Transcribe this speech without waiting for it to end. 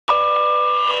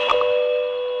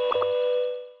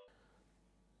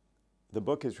The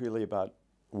book is really about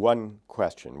one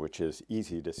question, which is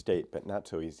easy to state but not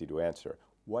so easy to answer.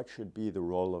 What should be the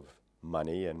role of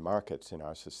money and markets in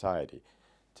our society?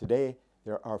 Today,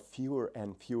 there are fewer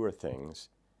and fewer things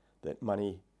that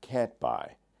money can't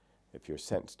buy. If you're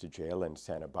sentenced to jail in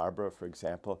Santa Barbara, for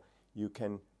example, you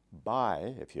can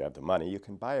buy, if you have the money, you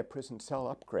can buy a prison cell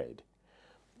upgrade.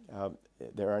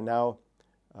 There are now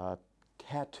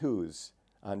tattoos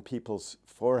on people's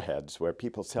foreheads where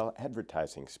people sell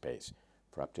advertising space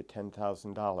for up to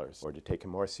 $10,000. Or to take a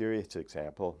more serious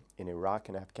example, in Iraq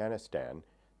and Afghanistan,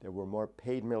 there were more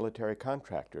paid military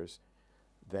contractors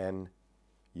than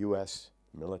U.S.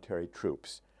 military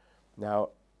troops. Now,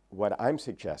 what I'm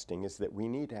suggesting is that we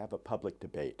need to have a public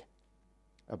debate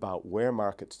about where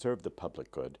markets serve the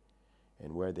public good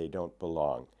and where they don't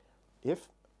belong. If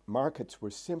markets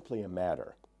were simply a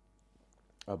matter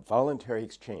of voluntary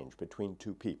exchange between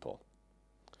two people,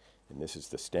 and this is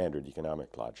the standard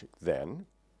economic logic, then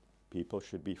people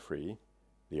should be free,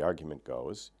 the argument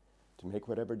goes, to make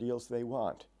whatever deals they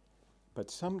want.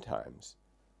 But sometimes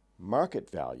market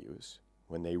values,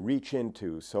 when they reach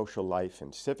into social life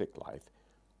and civic life,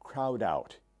 crowd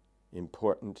out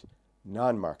important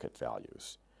non-market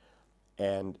values.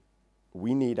 And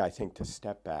we need, I think, to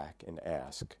step back and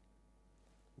ask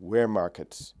where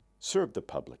markets serve the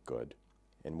public good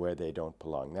and where they don't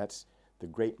belong. That's the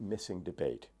great missing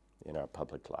debate in our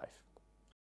public life.